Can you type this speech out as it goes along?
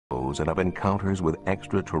UFOs and of encounters with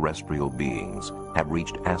extraterrestrial beings have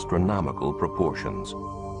reached astronomical proportions.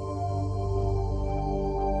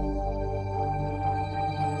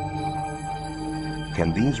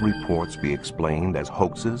 Can these reports be explained as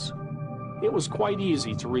hoaxes? It was quite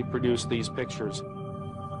easy to reproduce these pictures.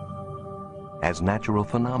 As natural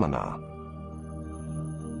phenomena?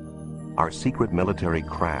 Are secret military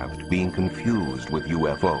craft being confused with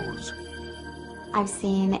UFOs? I've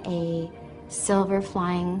seen a silver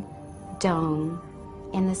flying dome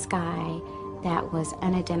in the sky that was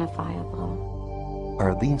unidentifiable.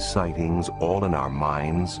 Are these sightings all in our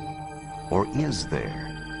minds? Or is there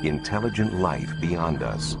intelligent life beyond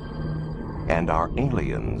us? And are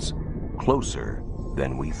aliens closer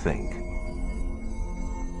than we think?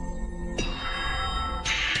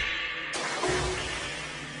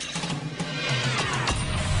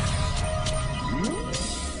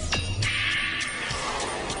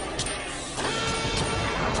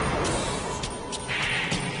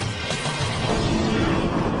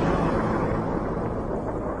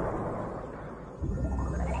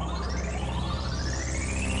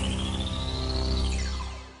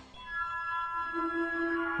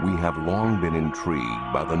 We have long been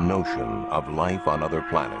intrigued by the notion of life on other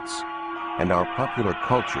planets, and our popular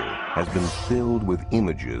culture has been filled with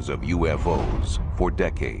images of UFOs for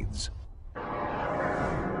decades.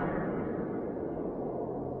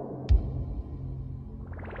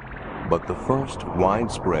 But the first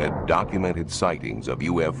widespread documented sightings of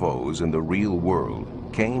UFOs in the real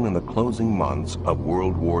world came in the closing months of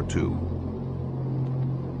World War II.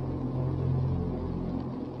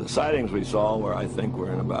 The sightings we saw were, I think,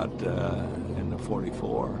 were in about in the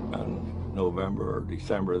 44, in November or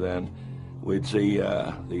December then. We'd see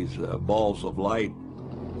these balls of light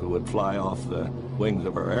that would fly off the wings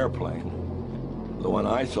of our airplane. The one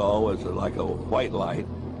I saw was like a white light.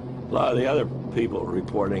 A lot of the other people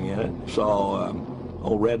reporting in it saw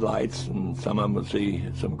red lights, and some of them would see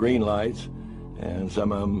some green lights, and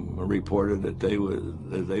some of them reported that they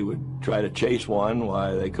would try to chase one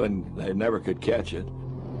while they never could catch it.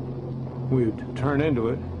 We would turn into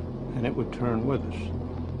it, and it would turn with us.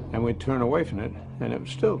 And we'd turn away from it, and it would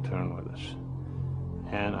still turn with us.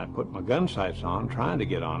 And I put my gun sights on, trying to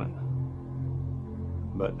get on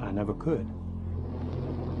it, but I never could.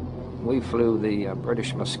 We flew the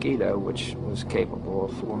British Mosquito, which was capable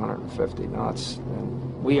of 450 knots.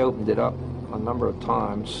 And we opened it up a number of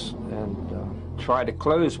times and tried to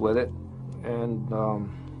close with it, and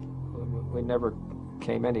we never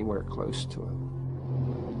came anywhere close to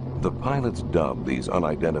it. The pilots dubbed these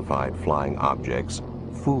unidentified flying objects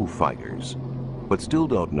Foo Fighters, but still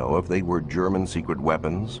don't know if they were German secret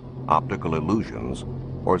weapons, optical illusions,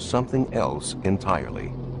 or something else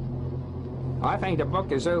entirely. I think the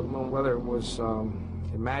book is open on whether it was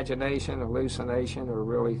imagination, hallucination, or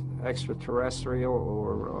really extraterrestrial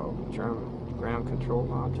or German ground control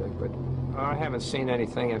object, but I haven't seen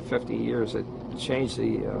anything in 50 years that changed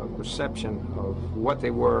the perception of what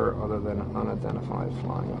they were other than unidentified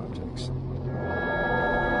flying objects.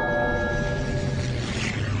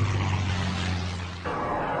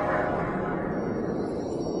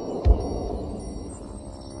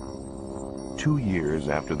 Two years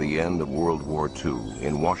after the end of World War II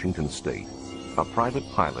in Washington State, a private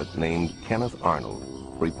pilot named Kenneth Arnold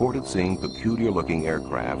reported seeing peculiar-looking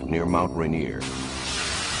aircraft near Mount Rainier.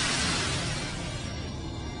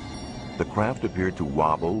 The craft appeared to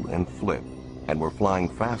wobble and flip and were flying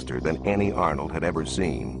faster than any Arnold had ever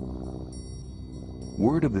seen.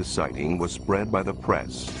 Word of this sighting was spread by the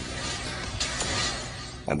press,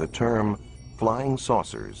 and the term flying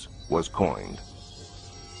saucers was coined.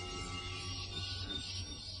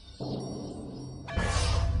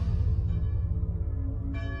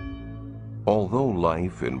 Although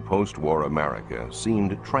life in post-war America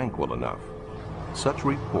seemed tranquil enough, such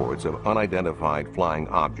reports of unidentified flying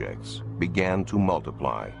objects began to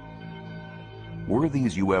multiply. Were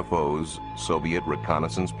these UFOs Soviet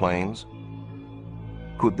reconnaissance planes?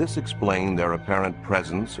 Could this explain their apparent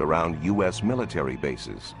presence around U.S. military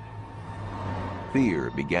bases?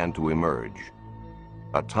 Fear began to emerge.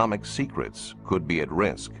 Atomic secrets could be at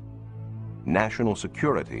risk. National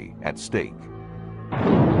security at stake.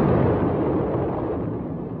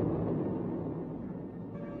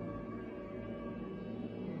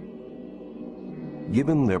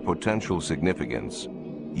 Given their potential significance,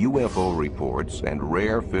 UFO reports and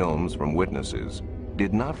rare films from witnesses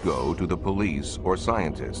did not go to the police or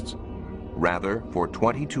scientists. Rather, for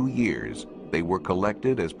 22 years, they were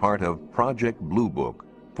collected as part of Project Blue Book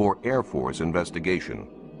for Air Force investigation.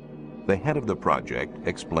 The head of the project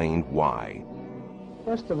explained why.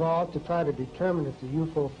 First of all, to try to determine if the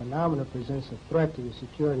UFO phenomena presents a threat to the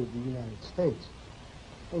security of the United States.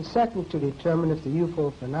 And second, to determine if the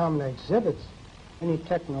UFO phenomena exhibits any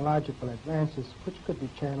technological advances which could be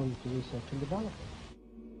channeled into research and development.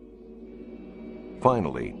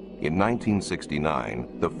 Finally, in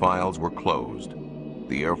 1969, the files were closed.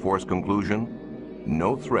 The Air Force conclusion?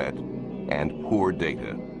 No threat and poor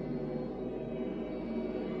data.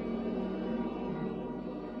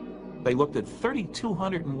 They looked at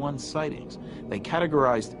 3,201 sightings. They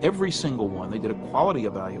categorized every single one. They did a quality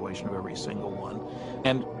evaluation of every single one.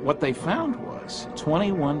 And what they found was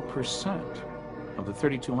 21% of the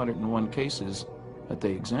 3,201 cases that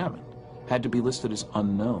they examined had to be listed as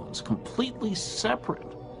unknowns, completely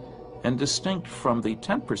separate and distinct from the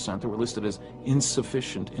 10% that were listed as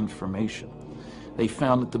insufficient information. They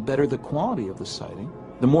found that the better the quality of the sighting,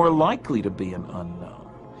 the more likely to be an unknown.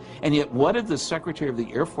 And yet, what did the Secretary of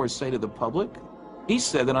the Air Force say to the public? He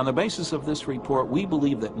said that on the basis of this report, we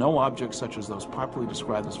believe that no objects such as those popularly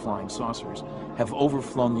described as flying saucers have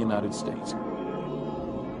overflown the United States.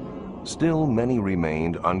 Still, many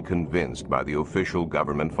remained unconvinced by the official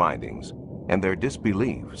government findings, and their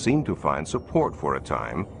disbelief seemed to find support for a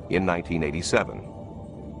time in 1987.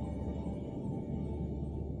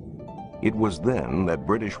 It was then that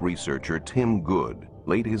British researcher Tim Good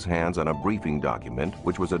laid his hands on a briefing document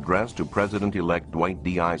which was addressed to President-elect Dwight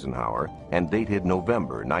D. Eisenhower and dated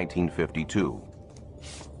November 1952.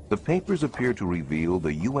 The papers appear to reveal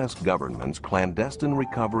the U.S. government's clandestine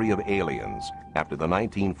recovery of aliens after the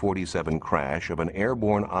 1947 crash of an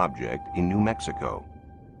airborne object in New Mexico.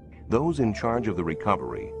 Those in charge of the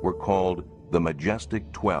recovery were called the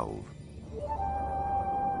Majestic 12.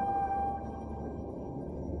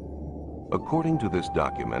 According to this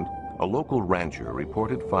document, a local rancher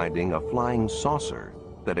reported finding a flying saucer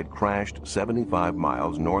that had crashed 75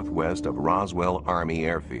 miles northwest of Roswell Army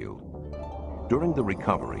Airfield. During the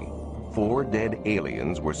recovery, 4 dead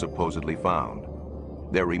aliens were supposedly found.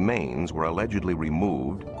 Their remains were allegedly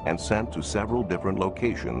removed and sent to several different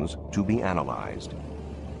locations to be analyzed.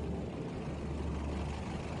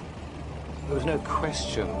 There was no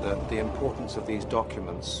question that the importance of these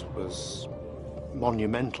documents was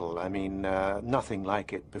monumental. I mean, nothing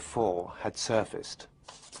like it before had surfaced.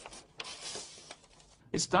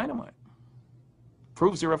 It's dynamite.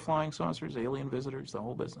 Proves there are flying saucers, alien visitors, the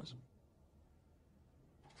whole business.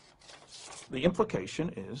 The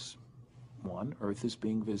implication is, 1, Earth is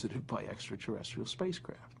being visited by extraterrestrial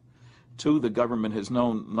spacecraft. 2, the government has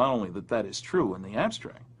known not only that that is true in the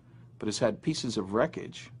abstract, but has had pieces of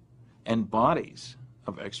wreckage and bodies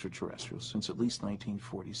of extraterrestrials since at least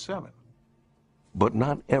 1947. But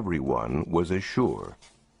not everyone was as sure.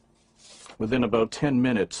 Within about 10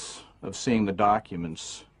 minutes of seeing the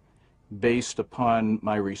documents, based upon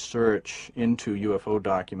my research into UFO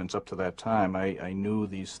documents up to that time, I knew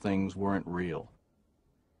these things weren't real.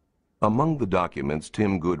 Among the documents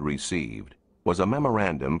Tim Good received was a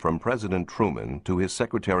memorandum from President Truman to his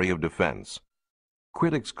Secretary of Defense.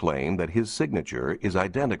 Critics claim that his signature is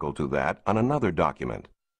identical to that on another document,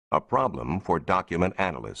 a problem for document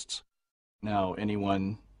analysts. Now,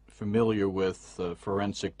 anyone familiar with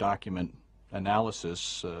forensic document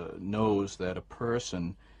analysis knows that a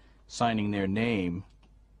person signing their name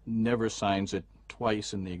never signs it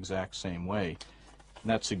twice in the exact same way. And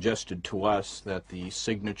that suggested to us that the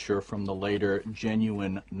signature from the later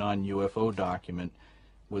genuine non-UFO document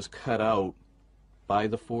was cut out by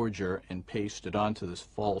the forger and pasted onto this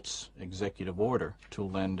false executive order to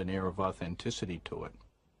lend an air of authenticity to it.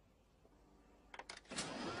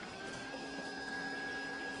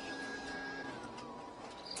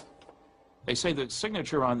 They say the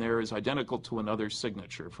signature on there is identical to another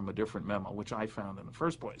signature from a different memo, which I found in the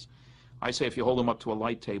first place. I say if you hold them up to a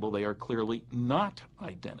light table, they are clearly not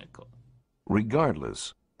identical.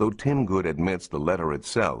 Regardless, though Tim Good admits the letter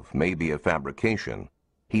itself may be a fabrication,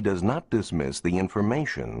 he does not dismiss the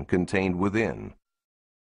information contained within.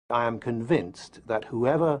 I am convinced that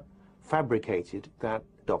whoever fabricated that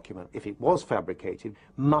document, if it was fabricated,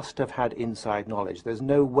 must have had inside knowledge. There's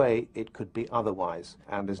no way it could be otherwise.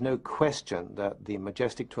 And there's no question that the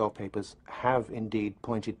Majestic 12 papers have indeed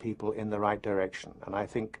pointed people in the right direction. And I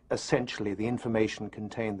think essentially the information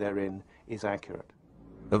contained therein is accurate.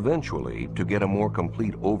 Eventually, to get a more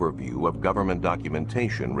complete overview of government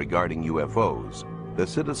documentation regarding UFOs, the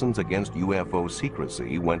Citizens Against UFO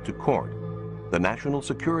Secrecy went to court. The National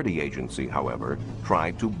Security Agency, however,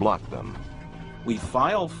 tried to block them. We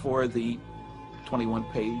filed for the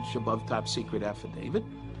 21-page above top secret affidavit.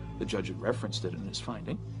 The judge had referenced it in his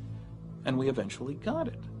finding, and we eventually got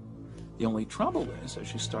it. The only trouble is,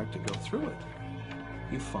 as you start to go through it,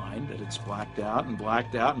 you find that it's blacked out,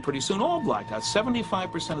 and pretty soon all blacked out.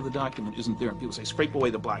 75% of the document isn't there, and people say, scrape away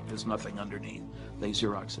the black, there's nothing underneath. They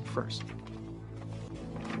Xerox it first.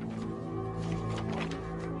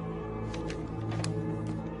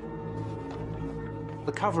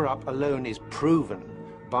 The cover-up alone is proven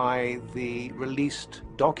by the released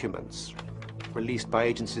documents released by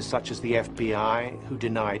agencies such as the FBI, who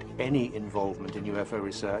denied any involvement in UFO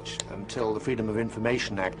research until the Freedom of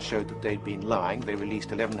Information Act showed that they'd been lying. They released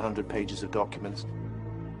 1,100 pages of documents.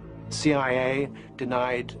 CIA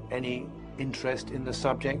denied any interest in the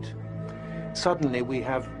subject. Suddenly we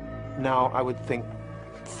have now, I would think,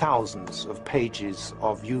 thousands of pages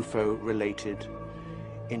of UFO-related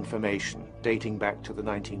information dating back to the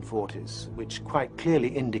 1940s, which quite clearly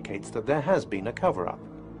indicates that there has been a cover-up.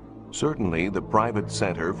 Certainly, the private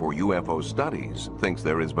Center for UFO Studies thinks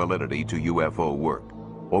there is validity to UFO work.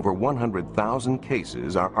 Over 100,000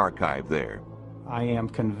 cases are archived there. I am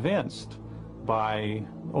convinced by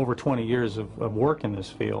over 20 years of work in this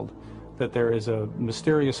field that there is a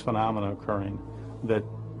mysterious phenomenon occurring that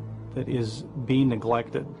is being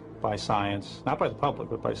neglected by science, not by the public,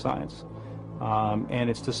 but by science. And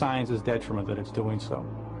it's to science's detriment that it's doing so.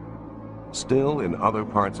 Still, in other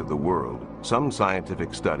parts of the world, some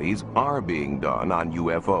scientific studies are being done on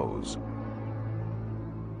UFOs.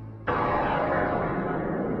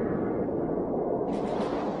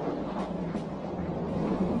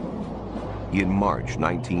 In March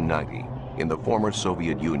 1990, in the former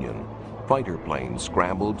Soviet Union, fighter planes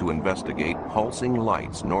scrambled to investigate pulsing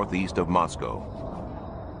lights northeast of Moscow.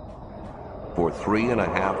 For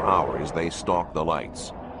 3.5 hours, they stalked the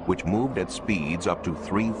lights, which moved at speeds up to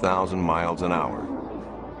 3,000 miles an hour.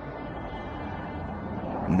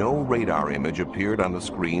 No radar image appeared on the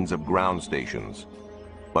screens of ground stations,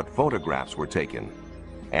 but photographs were taken,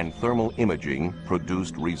 and thermal imaging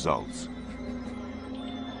produced results.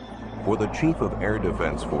 For the Chief of Air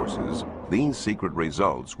Defense Forces, these secret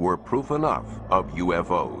results were proof enough of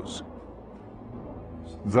UFOs.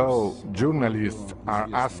 Though journalists are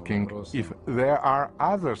asking if there are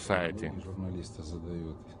other sightings,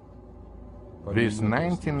 these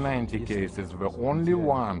 1990 cases were only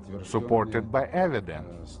one supported by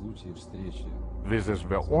evidence. This is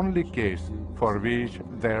the only case for which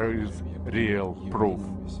there is real proof.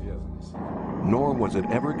 Nor was it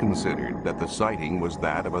ever considered that the sighting was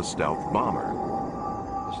that of a stealth bomber.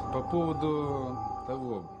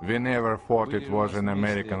 We never thought it was an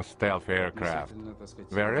American stealth aircraft.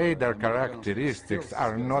 The radar characteristics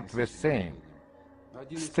are not the same.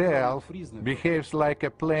 Stealth behaves like a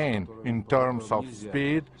plane in terms of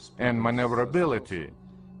speed and maneuverability.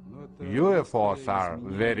 UFOs are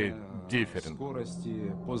very different.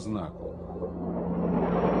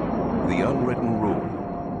 The unwritten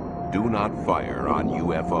rule: do not fire on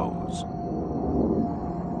UFOs.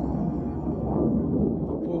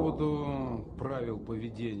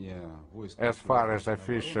 As far as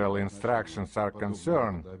official instructions are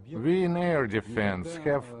concerned, we in air defense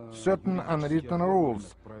have certain unwritten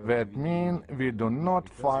rules that mean we do not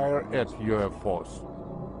fire at UFOs.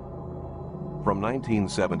 From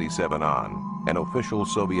 1977 on, an official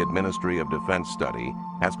Soviet Ministry of Defense study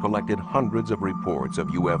has collected hundreds of reports of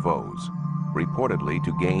UFOs, reportedly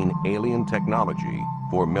to gain alien technology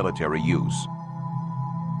for military use.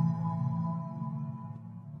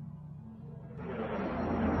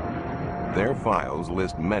 Their files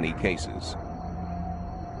list many cases.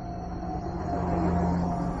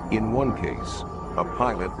 In one case, a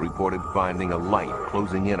pilot reported finding a light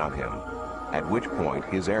closing in on him, at which point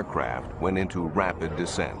his aircraft went into rapid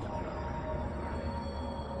descent.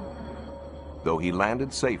 Though he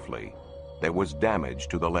landed safely, there was damage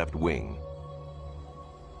to the left wing.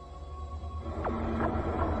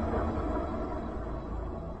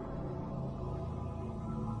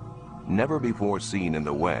 Never before seen in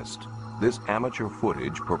the West, this amateur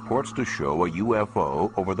footage purports to show a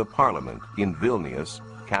UFO over the parliament in Vilnius,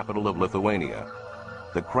 capital of Lithuania.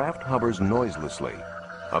 The craft hovers noiselessly,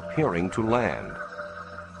 appearing to land.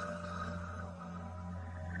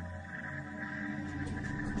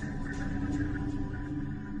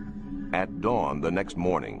 At dawn the next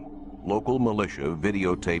morning, local militia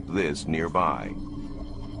videotaped this nearby.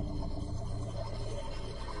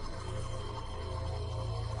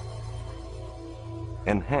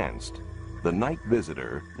 Enhanced, the night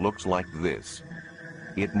visitor looks like this.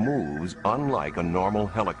 It moves unlike a normal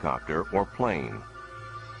helicopter or plane.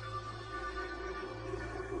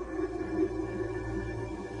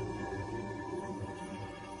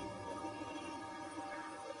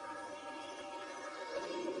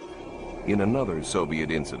 In another Soviet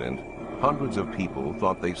incident, Hundreds of people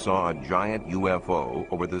thought they saw a giant UFO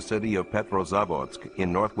over the city of Petrozavodsk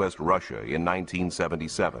in northwest Russia in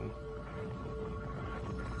 1977.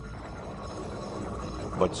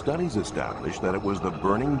 But studies established that it was the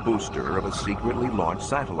burning booster of a secretly launched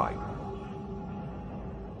satellite.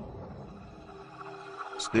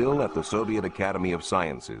 Still, at the Soviet Academy of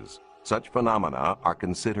Sciences, such phenomena are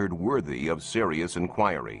considered worthy of serious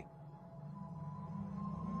inquiry.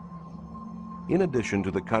 In addition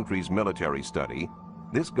to the country's military study,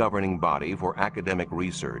 this governing body for academic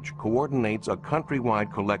research coordinates a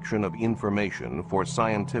countrywide collection of information for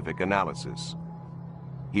scientific analysis.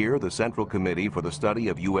 Here, the Central Committee for the Study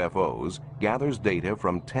of UFOs gathers data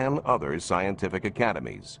from 10 other scientific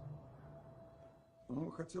academies.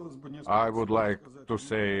 I would like to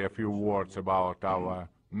say a few words about our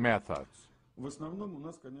methods.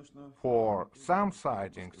 For some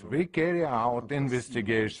sightings, we carry out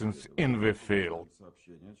investigations in the field.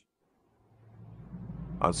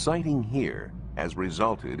 A sighting here has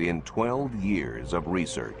resulted in 12 years of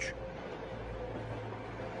research.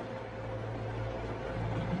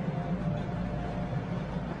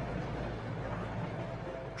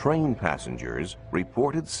 Train passengers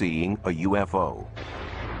reported seeing a UFO,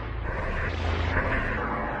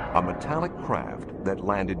 a metallic craft that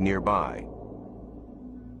landed nearby.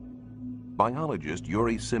 Biologist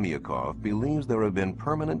Yuri Simyakov believes there have been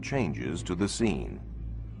permanent changes to the scene.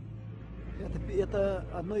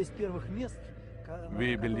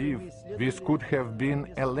 We believe this could have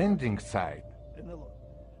been a landing site.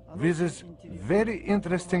 This is a very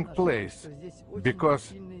interesting place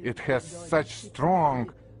because it has such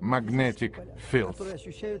strong magnetic fields.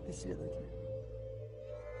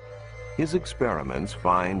 His experiments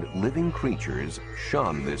find living creatures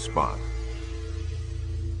shun this spot.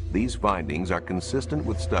 These findings are consistent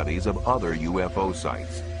with studies of other UFO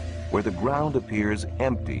sites, where the ground appears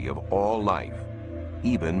empty of all life,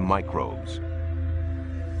 even microbes.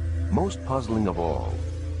 Most puzzling of all,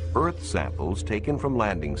 Earth samples taken from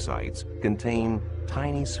landing sites contain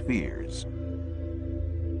tiny spheres.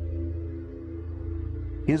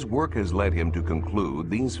 His work has led him to conclude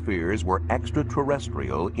these spheres were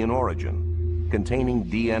extraterrestrial in origin, containing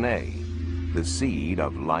DNA, the seed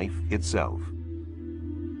of life itself.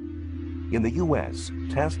 In the U.S.,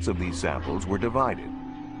 tests of these samples were divided.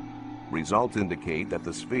 Results indicate that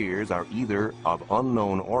the spheres are either of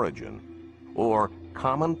unknown origin or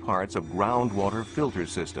common parts of groundwater filter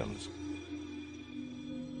systems.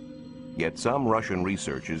 Yet some Russian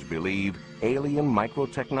researchers believe alien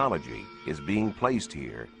microtechnology is being placed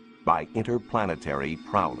here by interplanetary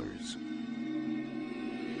prowlers.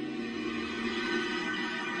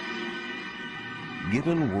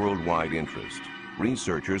 Given worldwide interest,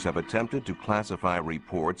 researchers have attempted to classify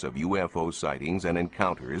reports of UFO sightings and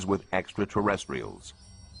encounters with extraterrestrials.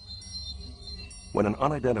 When an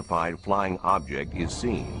unidentified flying object is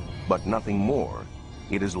seen, but nothing more,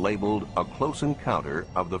 it is labeled a close encounter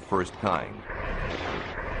of the first kind.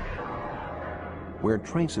 Where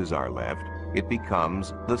traces are left, it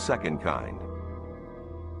becomes the second kind.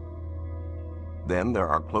 Then there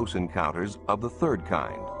are close encounters of the third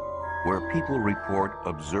kind, where people report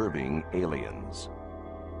observing aliens.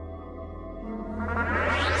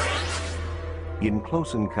 In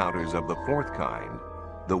close encounters of the fourth kind,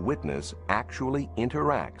 the witness actually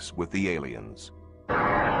interacts with the aliens.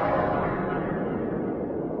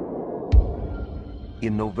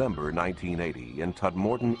 In November 1980, in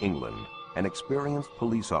Tudmorton, England, an experienced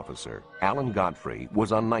police officer, Alan Godfrey,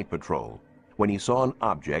 was on night patrol when he saw an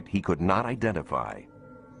object he could not identify.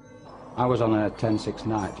 I was on a 10-6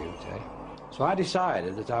 night duty, so I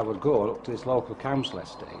decided that I would go up to this local council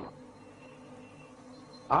estate.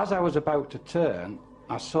 As I was about to turn,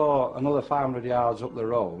 I saw another 500 yards up the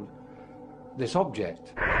road this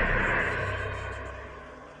object.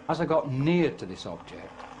 As I got near to this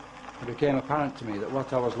object, it became apparent to me that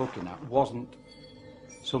what I was looking at wasn't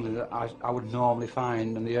something that I would normally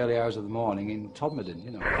find in the early hours of the morning in Todmorden,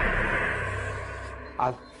 you know.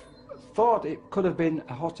 I thought it could have been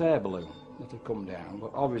a hot air balloon that had come down,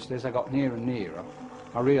 but obviously as I got nearer and nearer,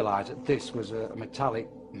 I realised that this was a metallic,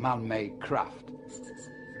 man-made craft.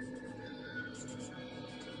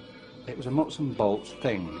 It was a nuts and bolts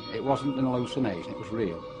thing. It wasn't an hallucination, it was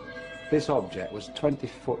real. This object was 20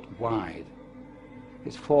 foot wide.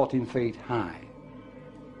 It's 14 feet high.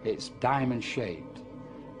 It's diamond shaped.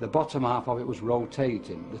 The bottom half of it was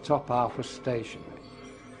rotating, the top half was stationary.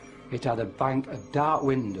 It had a bank of dark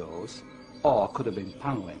windows, or could have been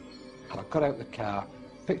panelling. If I got out the car,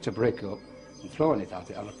 picked a brick up and thrown it at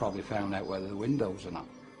it, I'd have probably found out whether the windows or not.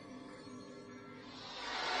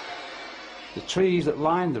 The trees that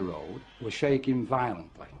lined the road were shaking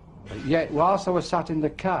violently. But yet, whilst I was sat in the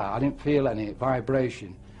car, I didn't feel any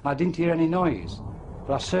vibration. I didn't hear any noise,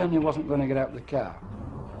 but I certainly wasn't going to get out of the car.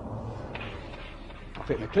 I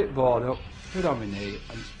picked my clipboard up, put it on my knee,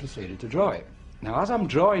 and proceeded to draw it. Now, as I'm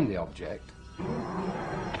drawing the object,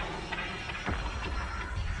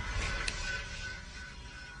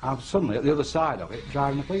 I'm suddenly at the other side of it,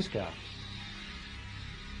 driving a police car.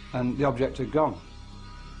 And the object had gone.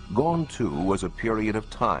 Gone too was a period of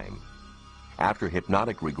time. After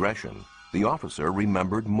hypnotic regression, the officer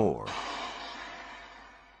remembered more.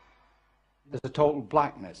 There's a total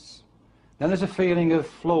blackness. Then there's a feeling of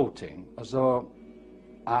floating, as though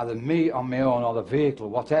either me on my own or the vehicle,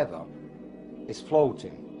 whatever, is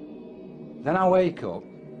floating. Then I wake up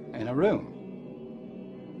in a room.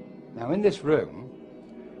 Now in this room,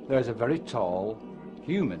 there is a very tall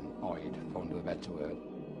humanoid, for want of a better word.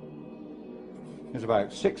 He was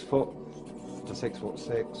about 6 foot to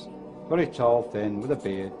 6'6", very tall, thin, with a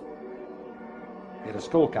beard. He had a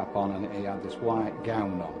skull cap on and he had this white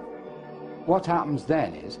gown on. What happens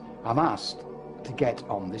then is, I'm asked to get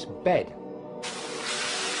on this bed.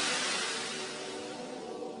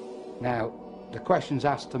 Now, the questions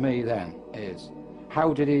asked to me then is,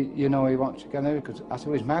 how did he, you know, he wants to get there? Because I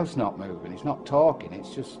said, his mouth's not moving, he's not talking,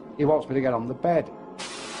 it's just, he wants me to get on the bed.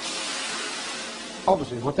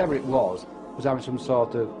 Obviously, whatever it was having some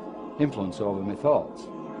sort of influence over my thoughts.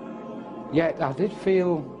 Yet, I did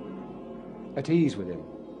feel at ease with him.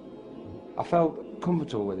 I felt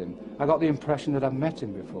comfortable with him. I got the impression that I'd met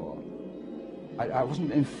him before. I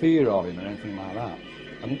wasn't in fear of him or anything like that.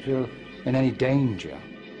 I didn't feel in any danger.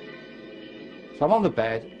 So I'm on the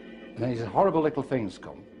bed, and these horrible little things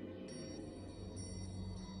come.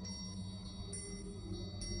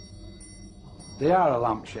 They are a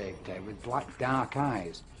lamp-shaped head with black, dark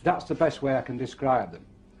eyes. That's the best way I can describe them.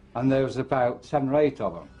 And there was about 7 or 8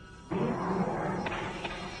 of them.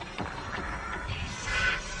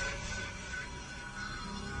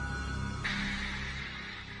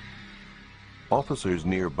 Officers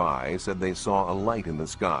nearby said they saw a light in the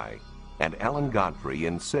sky, and Alan Godfrey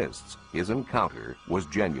insists his encounter was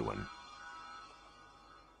genuine.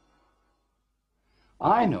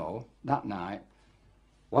 I know that night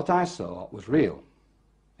what I saw was real.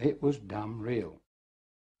 It was damn real.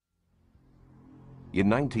 In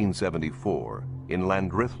 1974, in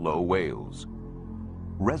Llandrillo, Wales,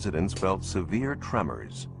 residents felt severe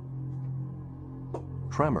tremors.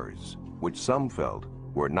 Tremors, which some felt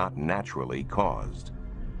were not naturally caused.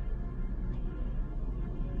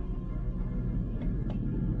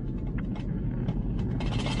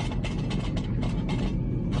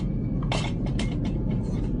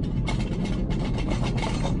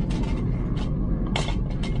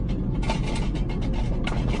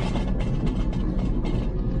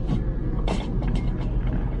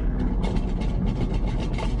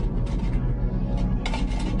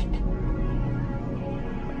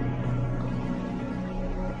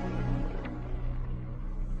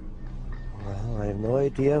 No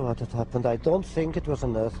idea what had happened. I don't think it was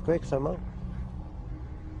an earthquake somehow.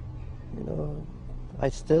 You know, I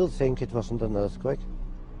still think it wasn't an earthquake.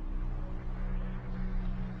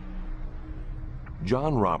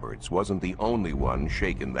 John Roberts wasn't the only one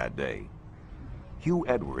shaken that day. Hugh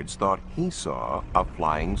Edwards thought he saw a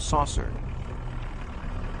flying saucer.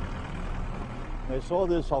 I saw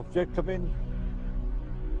this object come in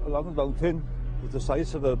along the mountain with the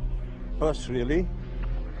size of a bus, really.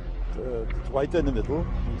 It's right in the middle,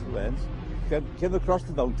 two ends. Came across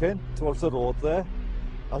the mountain towards the road there.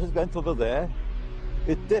 As it went over there,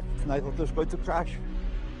 it dipped, and I thought it was going to crash.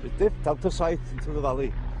 It dipped out of sight into the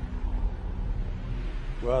valley.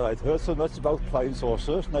 Well, I'd heard so much about flying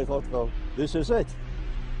saucers, and I thought, well, this is it.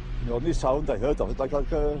 And the only sound I heard of it like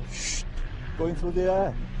a shh going through the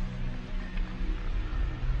air.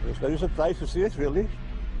 I was very surprised to see it, really.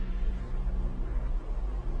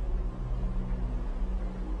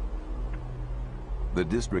 The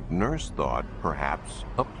district nurse thought perhaps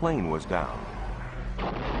a plane was down.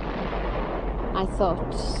 I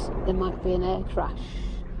thought there might be an air crash.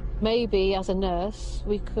 Maybe as a nurse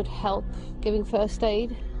we could help giving first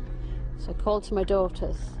aid. So I called to my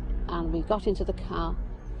daughters and we got into the car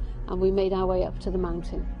and we made our way up to the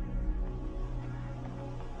mountain.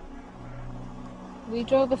 We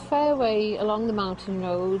drove a fair way along the mountain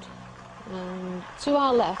road, and to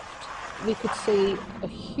our left we could see a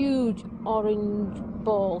huge orange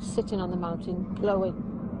ball sitting on the mountain, glowing.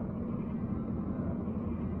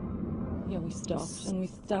 Yeah, we stopped and we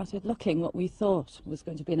started looking what we thought was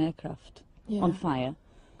going to be an aircraft on fire.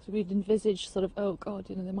 Because we'd envisaged sort of, oh God,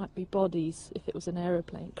 you know, there might be bodies if it was an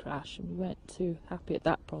aeroplane crash, and we weren't too happy at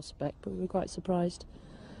that prospect, but we were quite surprised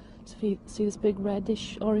to see this big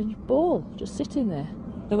reddish orange ball just sitting there.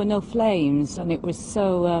 There were no flames, and it was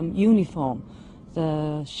so uniform.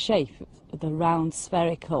 The shape, the round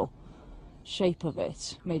spherical shape of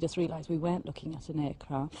it, made us realise we weren't looking at an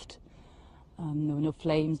aircraft. There were no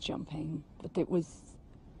flames jumping, but it was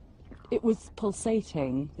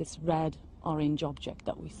pulsating, this red-orange object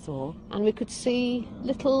that we saw. And we could see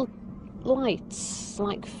little lights,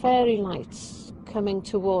 like fairy lights, coming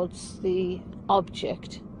towards the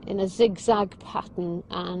object in a zigzag pattern,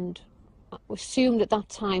 and we assumed at that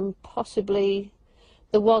time possibly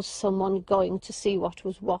there was someone going to see what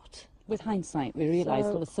was what. With hindsight, we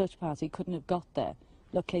realised that the search party couldn't have got there,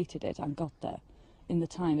 located it and got there in the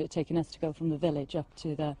time it had taken us to go from the village up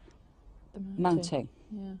to the mounting.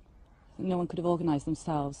 Yeah. No one could have organised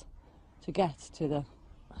themselves to get to the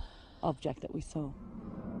object that we saw.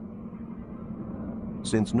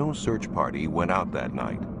 Since no search party went out that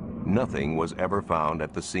night, nothing was ever found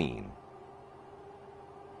at the scene.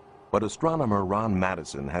 But astronomer Ron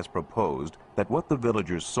Madison has proposed that what the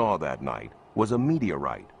villagers saw that night was a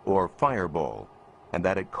meteorite or fireball, and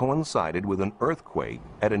that it coincided with an earthquake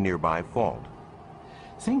at a nearby fault.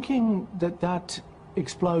 Thinking that that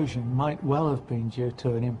explosion might well have been due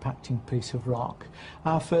to an impacting piece of rock,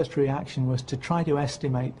 our first reaction was to try to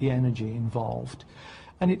estimate the energy involved.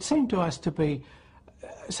 And it seemed to us to be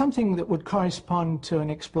something that would correspond to an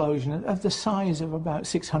explosion of the size of about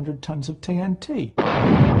 600 tons of TNT.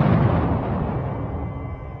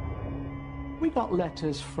 We got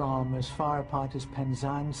letters from as far apart as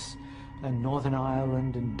Penzance and Northern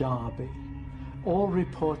Ireland and Derby, all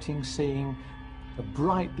reporting seeing a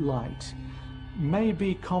bright light,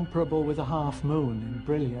 maybe comparable with a half moon in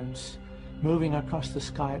brilliance, moving across the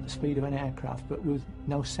sky at the speed of an aircraft, but with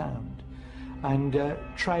no sound, and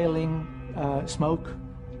trailing smoke,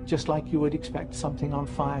 just like you would expect something on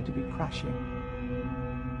fire to be crashing.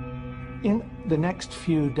 In the next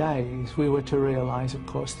few days, we were to realise, of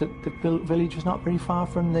course, that the village was not very far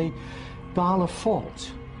from the Bala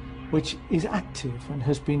Fault, which is active and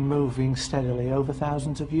has been moving steadily over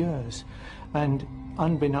thousands of years. And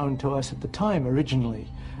unbeknown to us at the time, originally,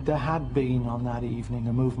 there had been on that evening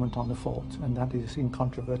a movement on the fault, and that is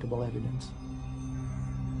incontrovertible evidence.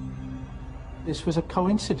 This was a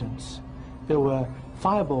coincidence. There were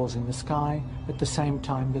fireballs in the sky at the same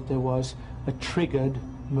time that there was a triggered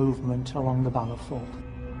movement along the Bala Fault.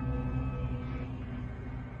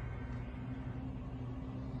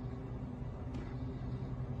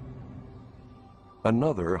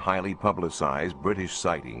 Another highly publicized British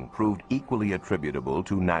sighting proved equally attributable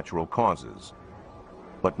to natural causes,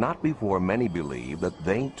 but not before many believed that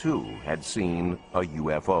they too had seen a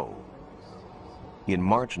UFO. In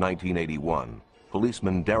March 1981,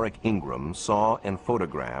 policeman Derek Ingram saw and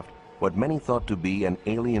photographed what many thought to be an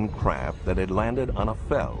alien craft that had landed on a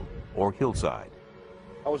fell or hillside.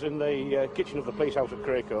 I was in the kitchen of the police house at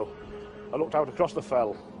Cracoe. I looked out across the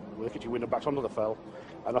fell, with the kitchen window back onto the fell,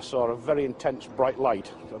 and I saw a very intense bright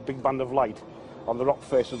light, a big band of light on the rock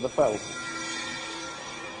face of the fell.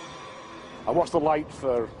 I watched the light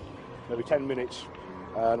for maybe 10 minutes,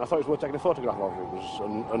 and I thought it was worth taking a photograph of. It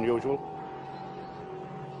was unusual.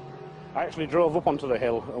 I actually drove up onto the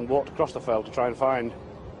hill and walked across the fell to try and find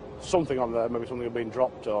something on there, maybe something had been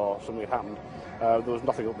dropped or something had happened. There was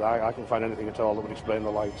nothing up there. I couldn't find anything at all that would explain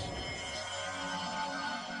the lights.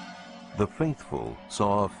 The faithful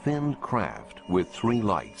saw a finned craft with 3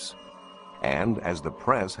 lights, and as the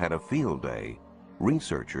press had a field day,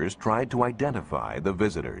 researchers tried to identify the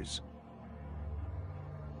visitors.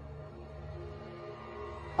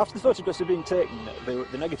 After the photographs had been taken,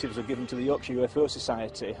 the negatives were given to the Yorkshire UFO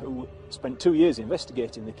Society, who spent 2 years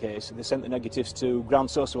investigating the case. They sent the negatives to Ground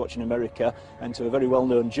Saucer Watch in America and to a very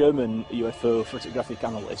well-known German UFO photographic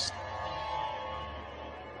analyst.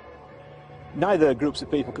 Neither groups of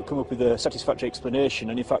people could come up with a satisfactory explanation,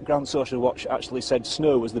 and in fact Ground Saucer Watch actually said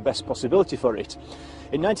snow was the best possibility for it.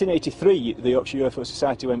 In 1983, the Yorkshire UFO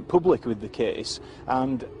Society went public with the case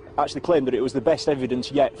and actually claimed that it was the best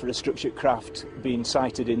evidence yet for a structured craft being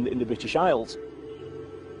sighted in the British Isles.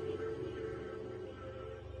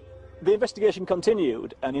 The investigation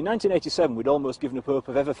continued, and in 1987 we'd almost given up hope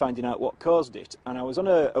of ever finding out what caused it, and I was on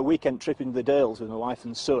a weekend trip in the Dales with my wife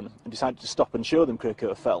and son and decided to stop and show them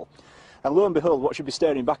Cracoe Fell. And lo and behold, what should be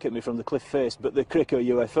staring back at me from the cliff face but the Cracoe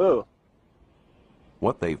UFO.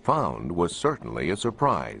 What they found was certainly a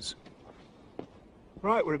surprise.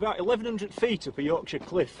 Right, we're about 1,100 feet up a Yorkshire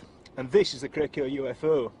cliff, and this is the Cracoe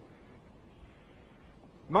UFO.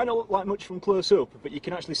 Might not look like much from close up, but you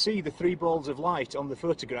can actually see the 3 balls of light on the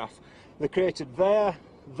photograph. They're created there,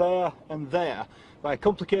 there and there by a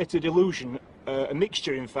complicated illusion a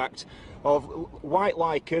mixture, in fact, of white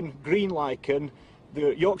lichen, green lichen,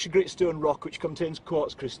 the Yorkshire Gritstone rock, which contains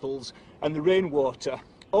quartz crystals, and the rainwater.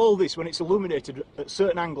 All this, when it's illuminated at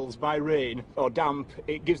certain angles by rain or damp,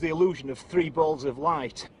 it gives the illusion of 3 balls of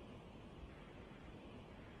light.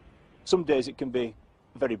 Some days it can be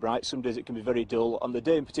very bright, some days it can be very dull. On the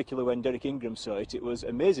day in particular when Derek Ingram saw it, it was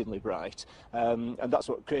amazingly bright, and that's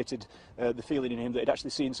what created the feeling in him that he'd actually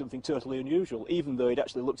seen something totally unusual, even though he'd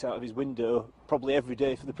actually looked out of his window probably every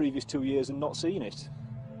day for the previous 2 years and not seen it.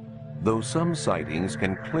 Though some sightings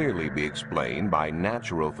can clearly be explained by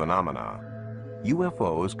natural phenomena,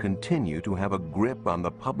 UFOs continue to have a grip on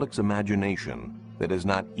the public's imagination that is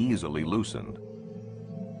not easily loosened.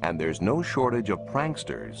 And there's no shortage of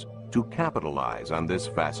pranksters to capitalize on this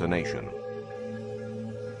fascination.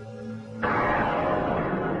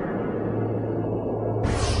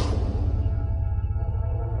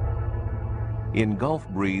 In Gulf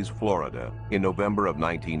Breeze, Florida, in November of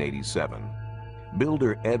 1987,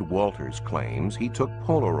 builder Ed Walters claims he took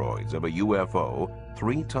Polaroids of a UFO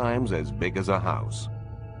 3 times as big as a house.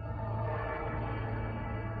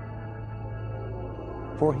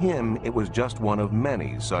 For him, it was just one of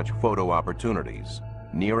many such photo opportunities,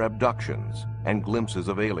 near abductions and glimpses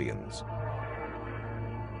of aliens.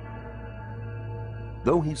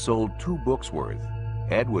 Though he sold 2 books worth,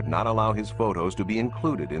 Ed would not allow his photos to be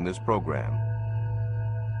included in this program.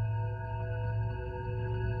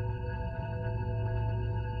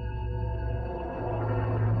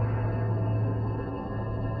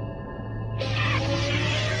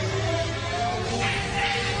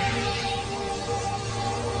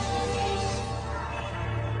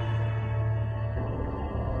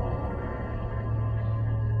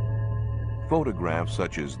 Photographs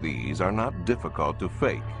such as these are not difficult to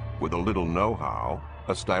fake with a little know-how,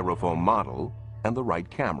 a styrofoam model, and the right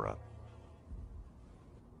camera.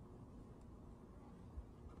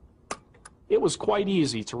 It was quite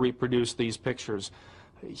easy to reproduce these pictures.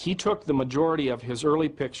 He took the majority of his early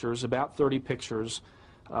pictures, about 30 pictures,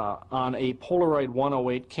 on a Polaroid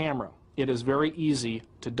 108 camera. It is very easy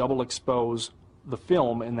to double expose the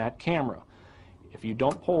film in that camera. If you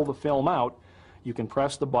don't pull the film out, you can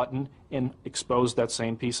press the button and expose that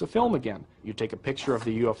same piece of film again. You take a picture of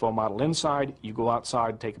the UFO model inside, you go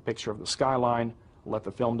outside, take a picture of the skyline, let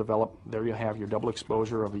the film develop. There you have your double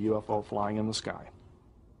exposure of a UFO flying in the sky.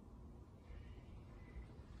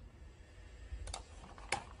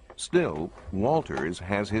 Still, Walters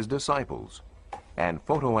has his disciples, and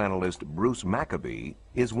photoanalyst Bruce Maccabee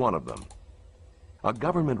is one of them. A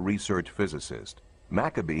government research physicist,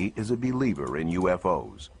 Maccabee is a believer in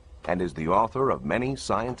UFOs and is the author of many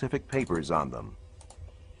scientific papers on them.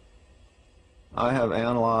 I have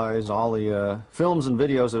analyzed all the films and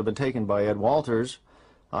videos that have been taken by Ed Walters.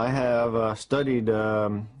 I have studied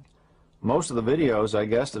most of the videos, I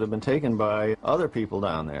guess, that have been taken by other people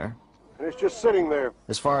down there. And it's just sitting there.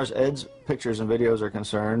 As far as Ed's pictures and videos are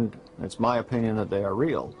concerned, it's my opinion that they are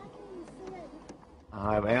real.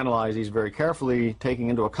 I've analyzed these very carefully, taking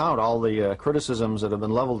into account all the criticisms that have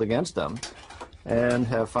been leveled against them, and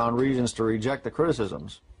have found reasons to reject the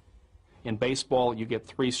criticisms. In baseball, you get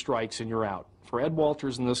 3 strikes and you're out. For Ed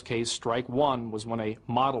Walters, in this case, strike 1 was when a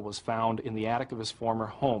model was found in the attic of his former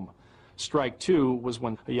home. Strike 2 was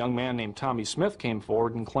when a young man named Tommy Smith came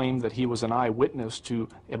forward and claimed that he was an eyewitness to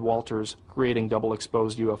Ed Walters creating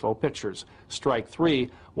double-exposed UFO pictures. Strike 3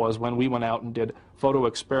 was when we went out and did photo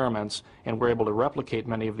experiments and were able to replicate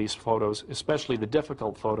many of these photos, especially the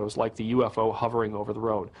difficult photos like the UFO hovering over the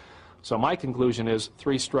road. So my conclusion is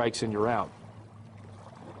 3 strikes and you're out.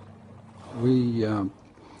 We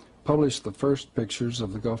published the first pictures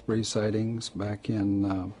of the Gulf Breeze sightings back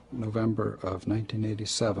in November of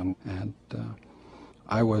 1987, and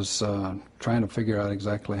I was trying to figure out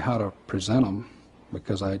exactly how to present them,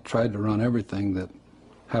 because I tried to run everything that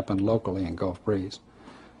happened locally in Gulf Breeze.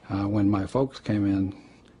 When my folks came in,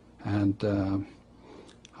 and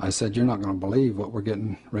I said, "You're not going to believe what we're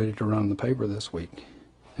getting ready to run in the paper this week."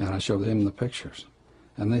 And I showed them the pictures,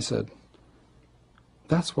 and they said,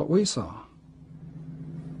 "That's what we saw."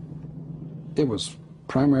 It was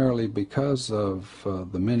primarily because of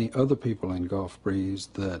the many other people in Gulf Breeze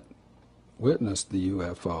that witnessed the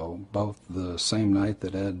UFO, both the same night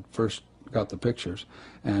that Ed first got the pictures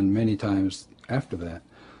and many times after that,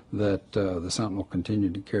 that the Sentinel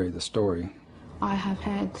continued to carry the story. I have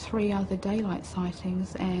had 3 other daylight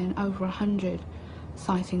sightings and over 100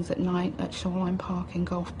 sightings at night at Shoreline Park in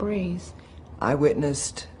Gulf Breeze. I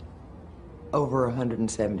witnessed over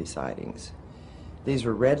 170 sightings. These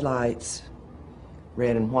were red lights,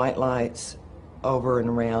 red and white lights, over and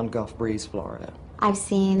around Gulf Breeze, Florida. I've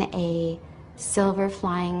seen a silver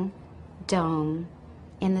flying dome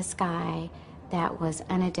in the sky that was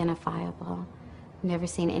unidentifiable. Never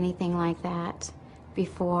seen anything like that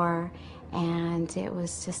before, and it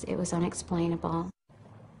was unexplainable.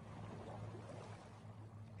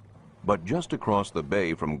 But just across the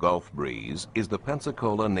bay from Gulf Breeze is the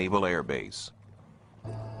Pensacola Naval Air Base.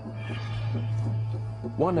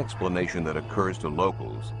 One explanation that occurs to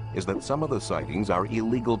locals is that some of the sightings are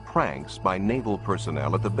illegal pranks by naval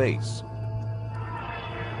personnel at the base.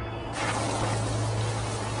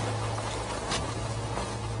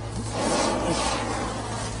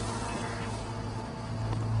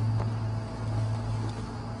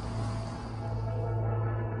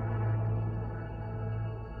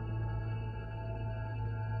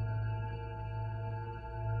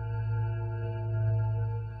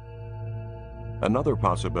 Another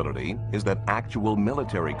possibility is that actual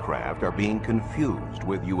military craft are being confused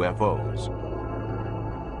with UFOs.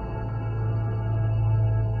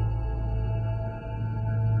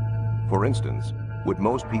 For instance, would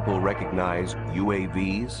most people recognize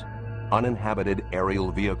UAVs, uninhabited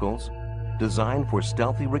aerial vehicles, designed for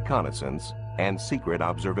stealthy reconnaissance and secret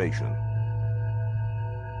observation?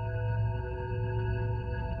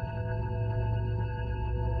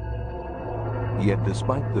 Yet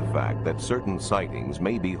despite the fact that certain sightings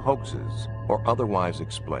may be hoaxes or otherwise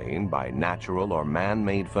explained by natural or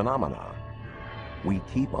man-made phenomena, we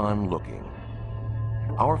keep on looking.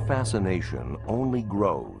 Our fascination only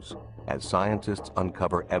grows as scientists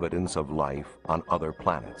uncover evidence of life on other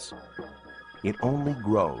planets. It only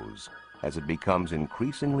grows as it becomes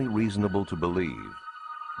increasingly reasonable to believe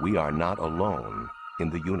we are not alone in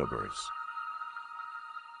the universe.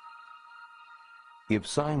 If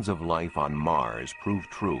signs of life on Mars prove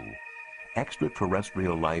true,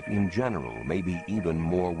 extraterrestrial life in general may be even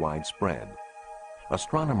more widespread.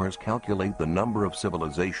 Astronomers calculate the number of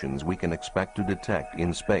civilizations we can expect to detect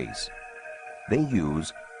in space. They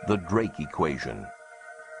use the Drake equation.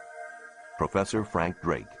 Professor Frank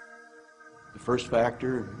Drake. The first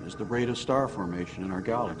factor is the rate of star formation in our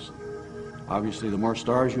galaxy. Obviously, the more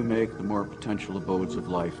stars you make, the more potential abodes of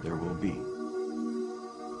life there will be.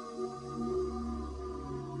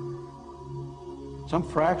 Some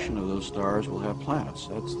fraction of those stars will have planets.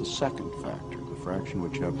 That's the second factor, the fraction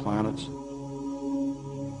which have planets.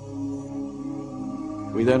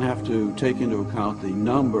 We then have to take into account the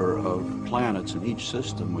number of planets in each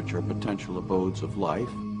system which are potential abodes of life.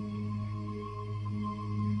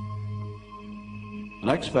 The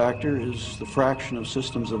next factor is the fraction of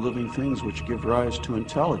systems of living things which give rise to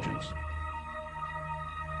intelligence.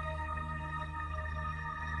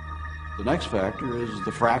 The next factor is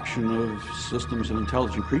the fraction of systems of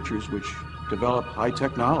intelligent creatures which develop high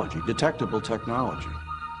technology, detectable technology.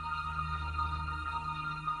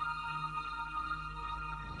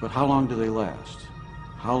 But how long do they last?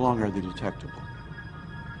 How long are they detectable?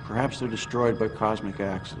 Perhaps they're destroyed by cosmic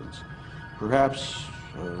accidents. Perhaps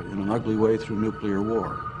in an ugly way through nuclear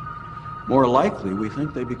war. More likely, we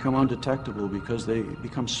think they become undetectable because they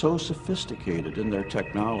become so sophisticated in their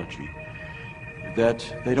technology that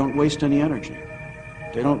they don't waste any energy.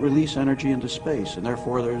 They don't release energy into space, and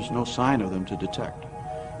therefore there's no sign of them to detect.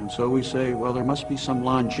 And so we say, well, there must be some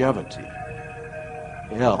longevity.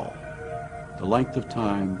 L, the length of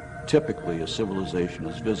time typically a civilization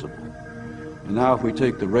is visible. And now if we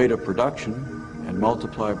take the rate of production and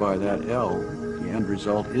multiply by that L, the end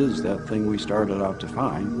result is that thing we started out to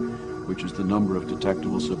find, which is the number of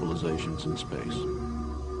detectable civilizations in space.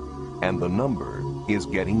 And the number is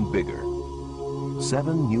getting bigger.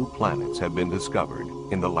 7 new planets have been discovered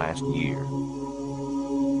in the last year.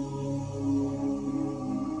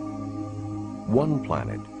 One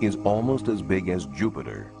planet is almost as big as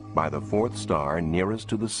Jupiter by the 4th star nearest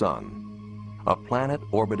to the Sun, a planet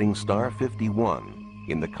orbiting star 51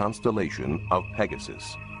 in the constellation of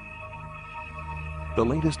Pegasus. The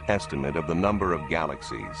latest estimate of the number of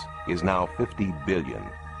galaxies is now 50 billion.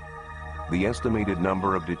 The estimated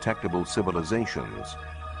number of detectable civilizations,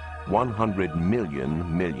 100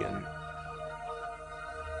 million.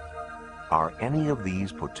 Are any of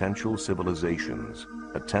these potential civilizations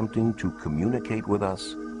attempting to communicate with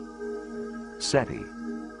us? SETI,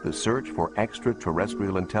 the search for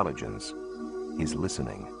extraterrestrial intelligence, is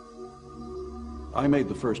listening. I made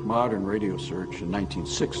the first modern radio search in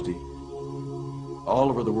 1960. All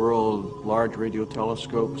over the world, large radio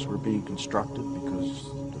telescopes were being constructed because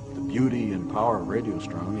the beauty and power of radio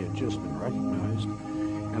astronomy had just been recognized.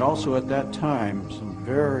 And also at that time, some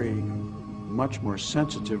very much more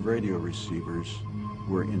sensitive radio receivers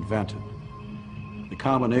were invented. The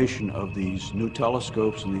combination of these new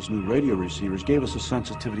telescopes and these new radio receivers gave us a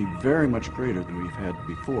sensitivity very much greater than we've had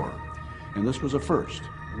before. And this was a first.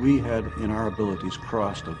 we had, in our abilities,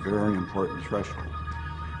 crossed a very important threshold.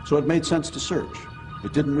 So it made sense to search.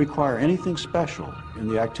 It didn't require anything special in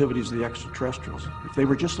the activities of the extraterrestrials. If they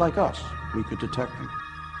were just like us, we could detect them.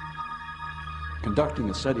 Conducting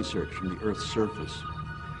a SETI search from the Earth's surface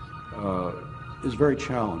is very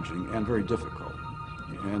challenging and very difficult.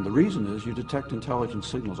 And the reason is you detect intelligent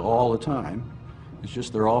signals all the time. It's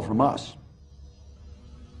just they're all from us.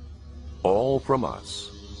 All from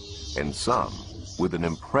us, and some with an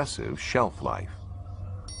impressive shelf life.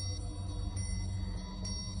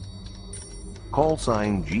 Call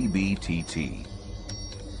sign GBTT,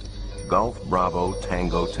 Golf Bravo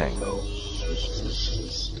Tango Tango.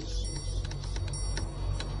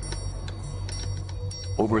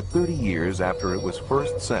 Over 30 years after it was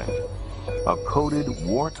first sent, a coded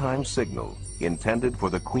wartime signal intended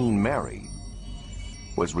for the Queen Mary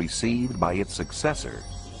was received by its successor,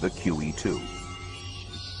 the QE-2.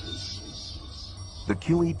 The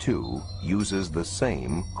QE-2 uses the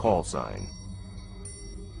same call sign.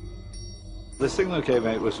 The signal came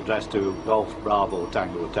out was addressed to Golf Bravo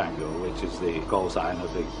Tango Tango, which is the call sign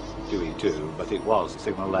of the QE-2, but it was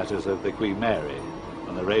signal letters of the Queen Mary.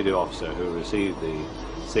 And the radio officer who received the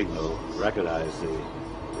signal recognized the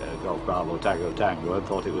Golf Bravo Tango Tango and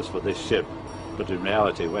thought it was for this ship. But in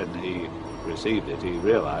reality, when he received it, he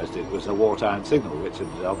realized it was a wartime signal, which had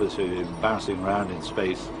obviously been bouncing around in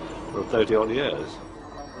space for 30-odd years.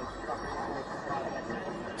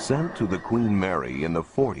 Sent to the Queen Mary in the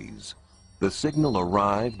 40s, the signal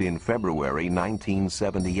arrived in February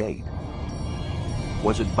 1978.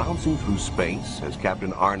 Was it bouncing through space, as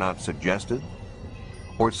Captain Arnott suggested?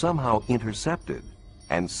 Or somehow intercepted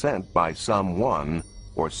and sent by someone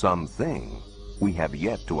or something we have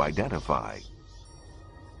yet to identify?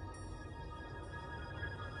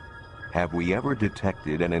 Have we ever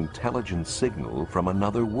detected an intelligent signal from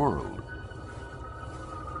another world?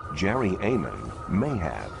 Jerry Amon may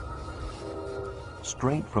have.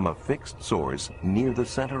 Straight from a fixed source near the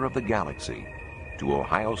center of the galaxy to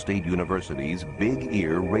Ohio State University's Big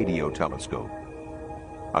Ear Radio Telescope.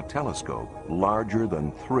 A telescope larger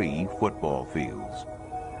than 3 football fields.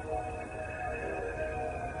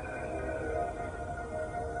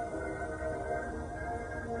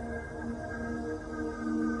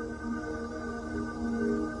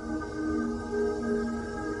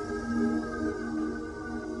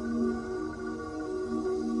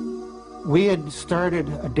 We had started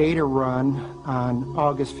a data run on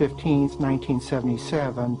August 15th,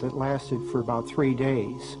 1977 that lasted for about 3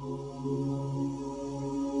 days.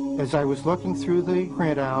 As I was looking through the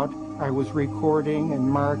printout, I was recording and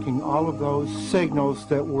marking all of those signals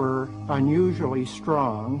that were unusually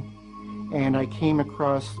strong, and I came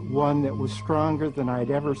across one that was stronger than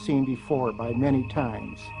I'd ever seen before by many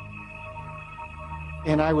times.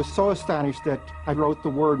 And I was so astonished that I wrote the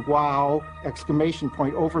word "wow!" exclamation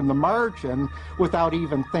point over in the margin without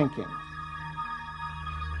even thinking.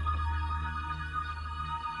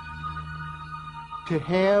 To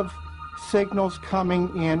have signals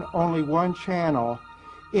coming in only one channel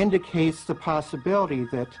indicates the possibility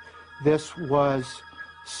that this was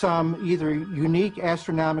some either unique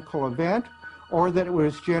astronomical event or that it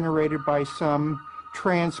was generated by some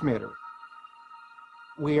transmitter.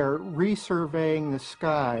 We are resurveying the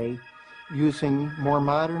sky using more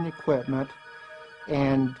modern equipment,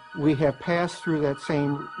 and we have passed through that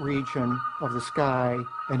same region of the sky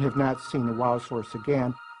and have not seen the WOW source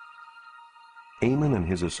again. Amon and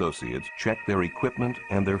his associates checked their equipment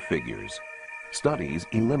and their figures. Studies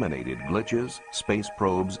eliminated glitches, space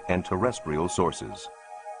probes, and terrestrial sources.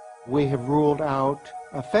 We have ruled out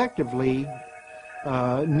effectively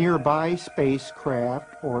nearby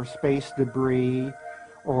spacecraft or space debris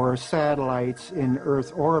or satellites in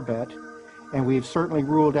Earth orbit, and we've certainly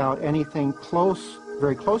ruled out anything close,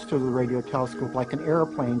 very close to the radio telescope, like an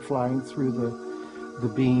airplane flying through the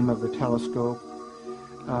beam of the telescope.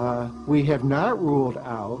 We have not ruled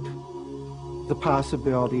out the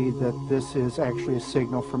possibility that this is actually a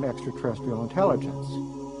signal from extraterrestrial intelligence.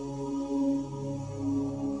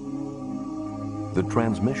 The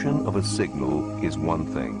transmission of a signal is one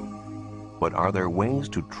thing. But are there ways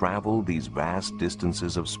to travel these vast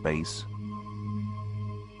distances of space?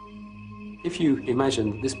 If you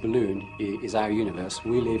imagine this balloon is our universe,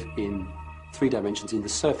 we live in 3 dimensions in the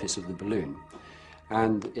surface of the balloon.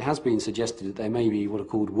 And it has been suggested that there may be what are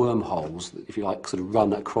called wormholes, that, if you like, sort of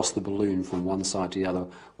run across the balloon from one side to the other,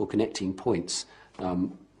 or connecting points,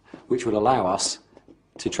 which would allow us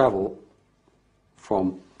to travel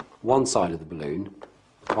from one side of the balloon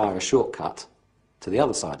via a shortcut to the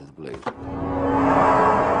other side of the balloon.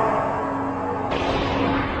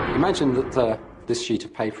 Imagine that the this sheet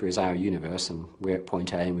of paper is our universe and we're at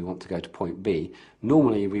point A and we want to go to point B,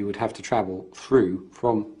 normally we would have to travel through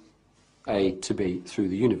from A to B through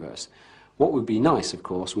the universe. What would be nice, of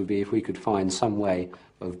course, would be if we could find some way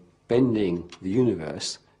of bending the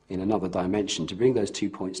universe in another dimension to bring those 2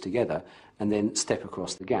 points together and then step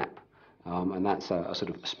across the gap. And that's a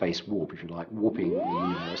sort of space warp, if you like, warping the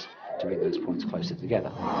universe to bring those points closer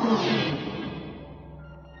together.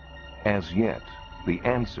 As yet, the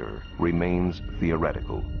answer remains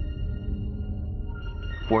theoretical.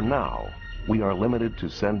 For now, we are limited to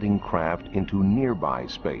sending craft into nearby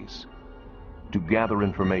space to gather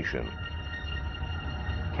information,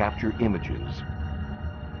 capture images,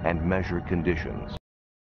 and measure conditions.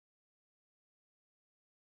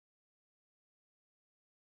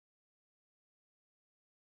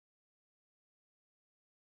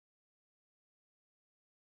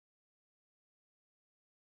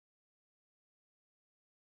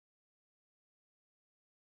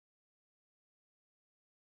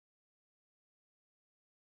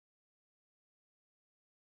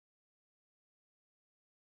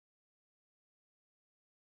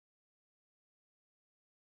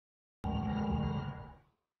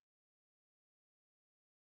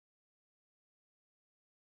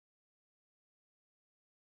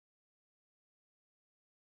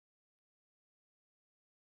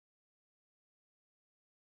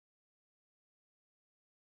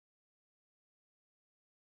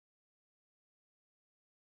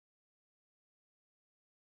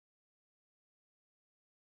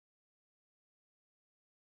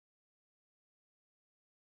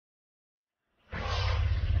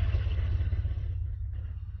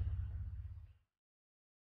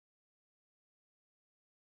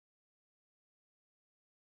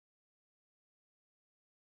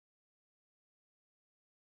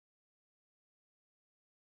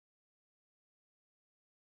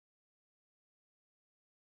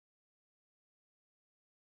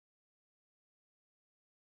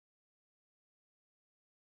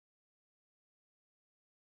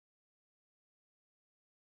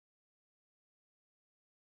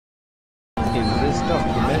 In this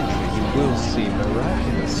documentary, you will see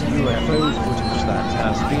miraculous UFO footage that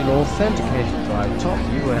has been authenticated by top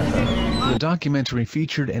UFO. The documentary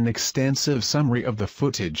featured an extensive summary of the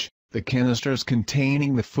footage, the canisters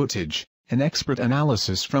containing the footage, an expert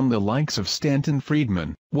analysis from the likes of Stanton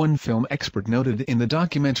Friedman. One film expert noted in the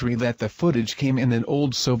documentary that the footage came in an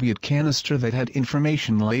old Soviet canister that had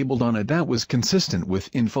information labeled on it that was consistent with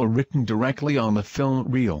info written directly on the film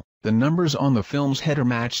reel. The numbers on the film's header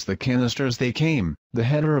matched the canisters they came. The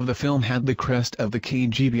header of the film had the crest of the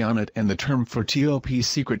KGB on it, and the term for top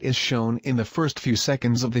secret is shown in the first few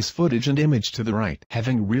seconds of this footage and image to the right.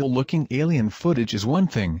 Having real-looking alien footage is one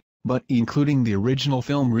thing, but including the original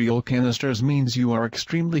film reel canisters means you are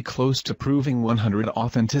extremely close to proving 100%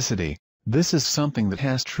 authenticity. This is something that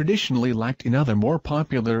has traditionally lacked in other more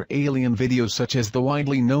popular alien videos such as the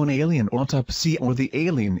widely known Alien Autopsy or the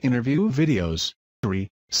Alien Interview videos.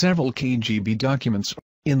 Several KGB documents.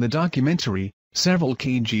 In the documentary, several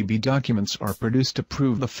KGB documents are produced to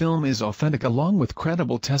prove the film is authentic, along with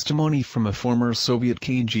credible testimony from a former Soviet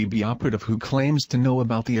KGB operative who claims to know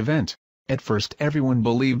about the event. At first everyone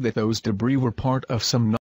believed that those debris were part of some